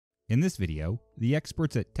In this video, the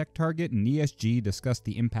experts at TechTarget and ESG discuss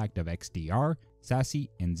the impact of XDR, SASE,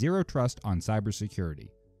 and Zero Trust on cybersecurity.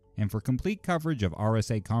 And for complete coverage of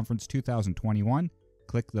RSA Conference 2021,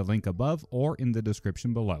 click the link above or in the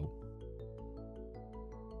description below.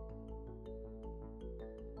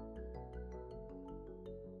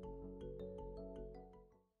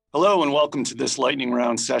 Hello and welcome to this lightning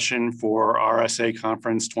round session for RSA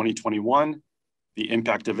Conference 2021, the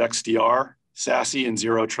impact of XDR, SASE, and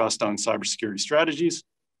Zero Trust on cybersecurity strategies.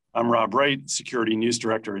 I'm Rob Wright, Security News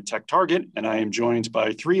Director at TechTarget, and I am joined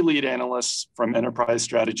by three lead analysts from Enterprise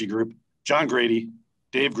Strategy Group, Grady,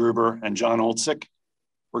 Dave Gruber, and Jon Oltsik.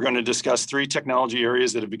 We're going to discuss three technology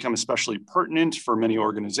areas that have become especially pertinent for many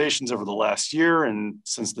organizations over the last year, and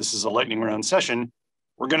since this is a lightning round session,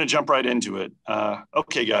 we're going to jump right into it.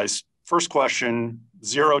 Okay, guys, first question,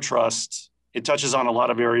 Zero Trust. It touches on a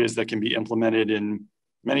lot of areas that can be implemented in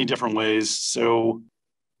many different ways. So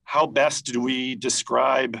how best do we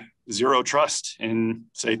describe Zero Trust in,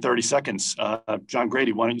 say, 30 seconds?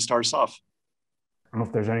 Grady, why don't you start us off? I don't know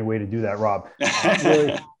if there's any way to do that, Rob.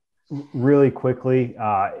 Really quickly,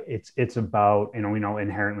 it's about, we know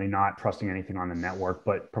inherently not trusting anything on the network,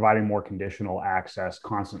 but providing more conditional access,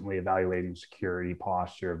 constantly evaluating security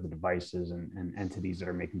posture of the devices and entities that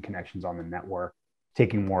are making connections on the network,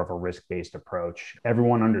 taking more of a risk-based approach.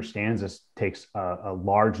 Everyone understands this takes a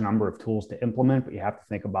large number of tools to implement, but you have to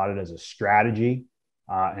think about it as a strategy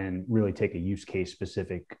and really take a use case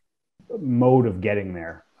specific mode of getting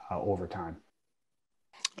there over time.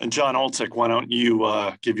 And Jon Oltsik, why don't you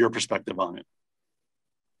give your perspective on it?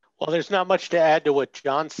 Well, there's not much to add to what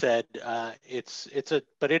Jon said.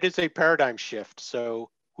 But it is a paradigm shift. So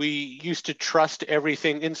we used to trust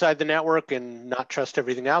everything inside the network and not trust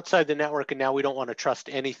everything outside the network, and now we don't want to trust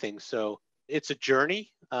anything. So it's a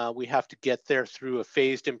journey. We have to get there through a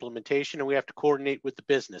phased implementation, and we have to coordinate with the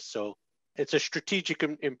business. So it's a strategic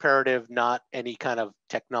imperative, not any kind of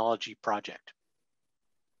technology project.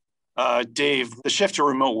 Dave, the shift to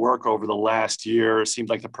remote work over the last year seemed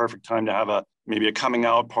like the perfect time to have maybe a coming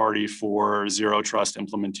out party for Zero Trust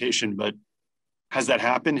implementation, but has that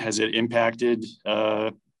happened? Has it impacted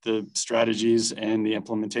the strategies and the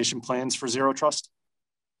implementation plans for Zero Trust?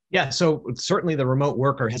 Yeah, so certainly the remote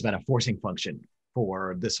worker has been a forcing function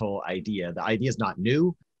for this whole idea. The idea is not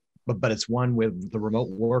new, but it's one where the remote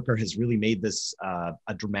worker has really made this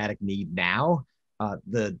a dramatic need now.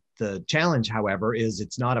 The challenge, however, is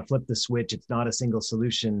it's not a flip the switch. It's not a single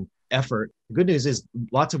solution effort. The good news is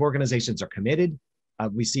lots of organizations are committed.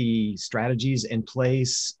 We see strategies in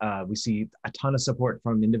place. We see a ton of support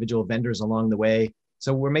from individual vendors along the way.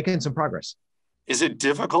 So we're making some progress. Is it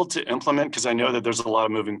difficult to implement? Because I know that there's a lot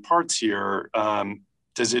of moving parts here.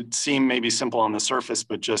 Does it seem maybe simple on the surface,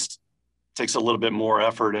 but just takes a little bit more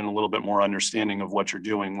effort and a little bit more understanding of what you're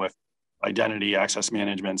doing with identity, access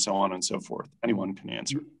management, so on and so forth? Anyone can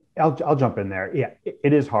answer. I'll jump in there. Yeah,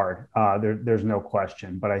 it is hard. There's no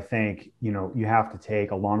question. But I think, you have to take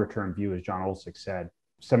a longer term view, as Jon Oltsik said.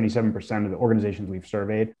 77% of the organizations we've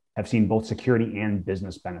surveyed have seen both security and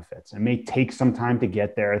business benefits. It may take some time to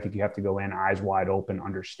get there. I think you have to go in eyes wide open,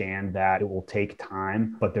 understand that it will take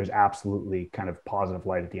time, but there's absolutely kind of positive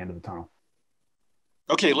light at the end of the tunnel.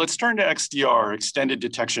 Okay, let's turn to XDR, extended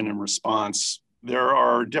detection and response. There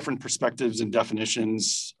are different perspectives and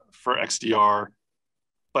definitions for XDR,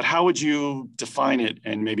 but how would you define it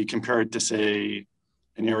and maybe compare it to, say,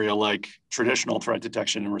 an area like traditional threat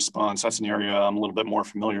detection and response? That's an area I'm a little bit more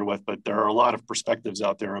familiar with, but there are a lot of perspectives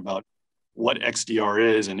out there about what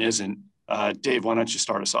XDR is and isn't. Dave, why don't you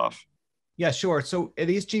start us off? Yeah, sure. So at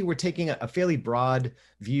ESG, we're taking a fairly broad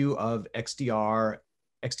view of XDR.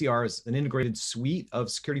 XDR is an integrated suite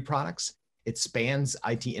of security products. It spans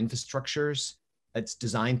IT infrastructures. It's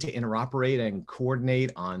designed to interoperate and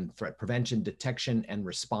coordinate on threat prevention, detection, and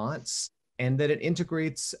response, and that it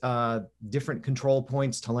integrates different control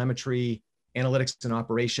points, telemetry, analytics, and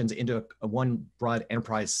operations into a one broad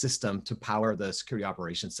enterprise system to power the security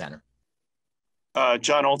operations center.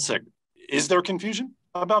 Jon Oltsik, is there confusion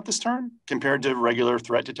about this term compared to regular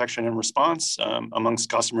threat detection and response amongst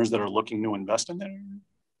customers that are looking to invest in that area?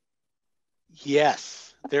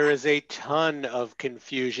 Yes, there is a ton of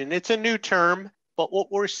confusion. It's a new term, but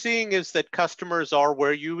what we're seeing is that customers are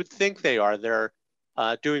where you would think they are. They're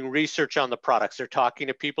doing research on the products. They're talking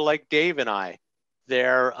to people like Dave and I.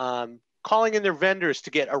 They're calling in their vendors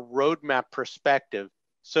to get a roadmap perspective.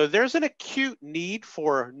 So there's an acute need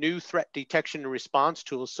for new threat detection and response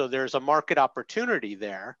tools. So there's a market opportunity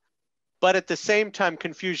there. But at the same time,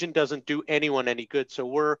 confusion doesn't do anyone any good. So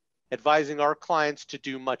we're advising our clients to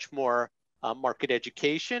do much more market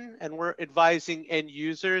education, and we're advising end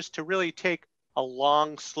users to really take a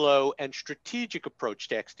long, slow, and strategic approach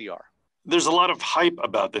to XDR. There's a lot of hype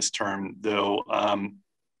about this term, though.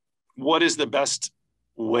 What is the best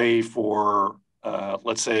way for,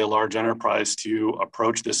 let's say, a large enterprise to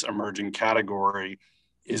approach this emerging category?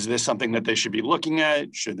 Is this something that they should be looking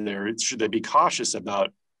at? Should they be cautious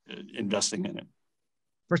about investing in it?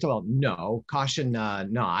 First of all, no, caution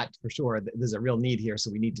not, for sure. There's a real need here,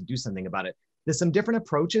 so we need to do something about it. There's some different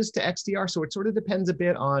approaches to XDR, so it sort of depends a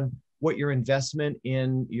bit on what your investment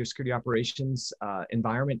in your security operations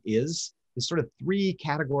environment is. There's sort of three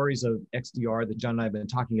categories of XDR that Jon and I have been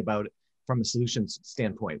talking about from a solutions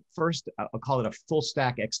standpoint. First, I'll call it a full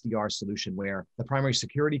stack XDR solution where the primary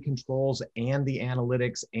security controls and the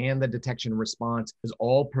analytics and the detection and response is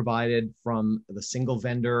all provided from the single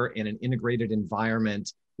vendor in an integrated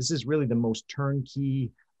environment. This is really the most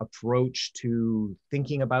turnkey approach to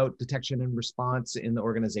thinking about detection and response in the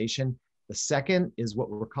organization. The second is what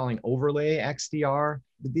we're calling overlay XDR.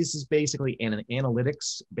 This is basically an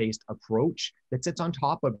analytics-based approach that sits on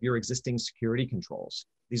top of your existing security controls.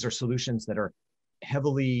 These are solutions that are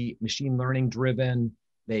heavily machine learning driven.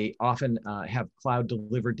 They often have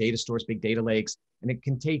cloud-delivered data stores, big data lakes, and it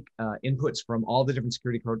can take inputs from all the different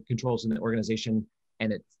security controls in the organization,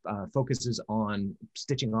 and it focuses on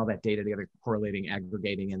stitching all that data together, correlating,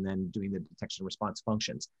 aggregating, and then doing the detection and response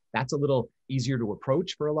functions. That's a little easier to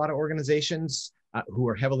approach for a lot of organizations who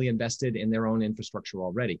are heavily invested in their own infrastructure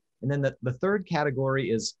already. And then the third category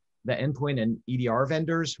is the endpoint and EDR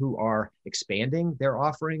vendors who are expanding their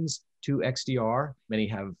offerings to XDR. Many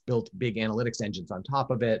have built big analytics engines on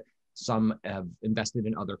top of it. Some have invested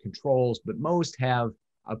in other controls, but most have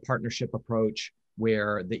a partnership approach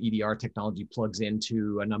where the EDR technology plugs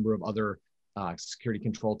into a number of other security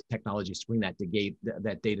control technologies to bring that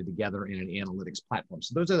data together in an analytics platform.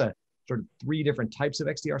 So those are the sort of three different types of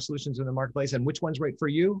XDR solutions in the marketplace. And which one's right for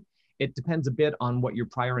you? It depends a bit on what your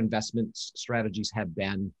prior investment strategies have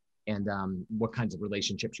been and what kinds of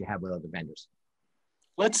relationships you have with other vendors.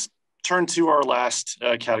 Let's turn to our last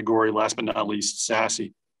category, last but not least,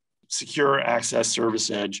 SASE, Secure Access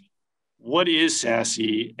Service Edge. What is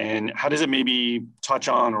SASE, and how does it maybe touch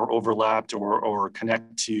on or overlap or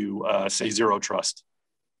connect to, say, Zero Trust?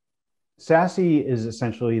 SASE is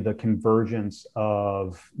essentially the convergence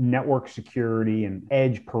of network security and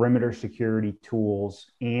edge perimeter security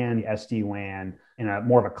tools and SD-WAN in a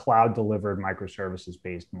more of a cloud-delivered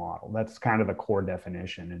microservices-based model. That's kind of the core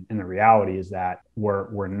definition. And the reality is that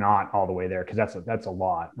we're not all the way there, because that's a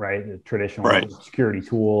lot, right? The traditional security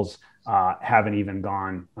tools haven't even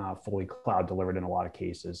gone fully cloud-delivered in a lot of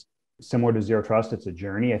cases. Similar to Zero Trust, it's a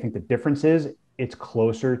journey. I think the difference is it's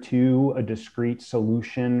closer to a discrete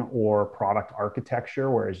solution or product architecture,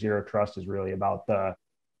 whereas Zero Trust is really about the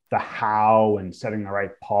how and setting the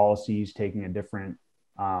right policies, taking a different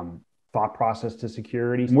thought process to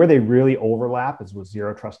security. And where they really overlap is with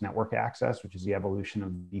Zero Trust Network Access, which is the evolution of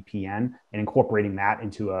VPN, and incorporating that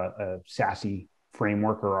into a SASE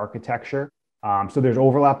framework or architecture. So there's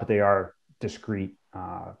overlap, but they are discrete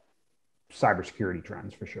cybersecurity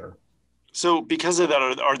trends for sure. So because of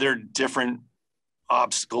that, are there different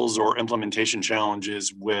obstacles or implementation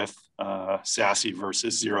challenges with SASE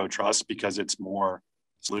versus Zero Trust because it's more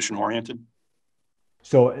solution oriented?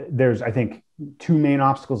 So there's, I think, two main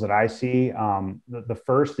obstacles that I see. The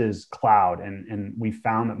first is cloud. And we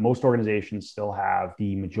found that most organizations still have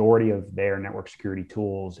the majority of their network security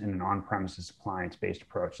tools in an on-premises appliance-based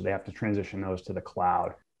approach. So they have to transition those to the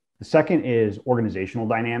cloud. The second is organizational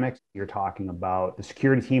dynamics. You're talking about the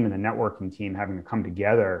security team and the networking team having to come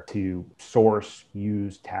together to source,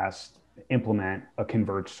 use, test, implement a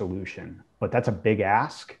converged solution. But that's a big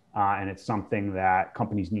ask. And it's something that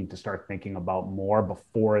companies need to start thinking about more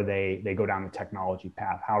before they go down the technology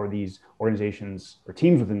path. How are these organizations or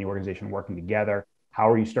teams within the organization working together? How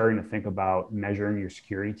are you starting to think about measuring your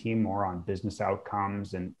security team more on business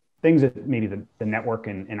outcomes and things that maybe the network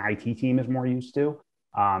and IT team is more used to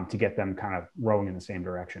get them kind of rowing in the same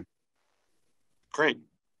direction? Great.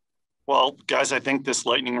 Well, guys, I think this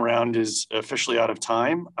lightning round is officially out of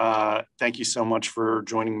time. Thank you so much for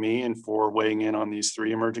joining me and for weighing in on these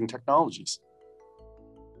three emerging technologies.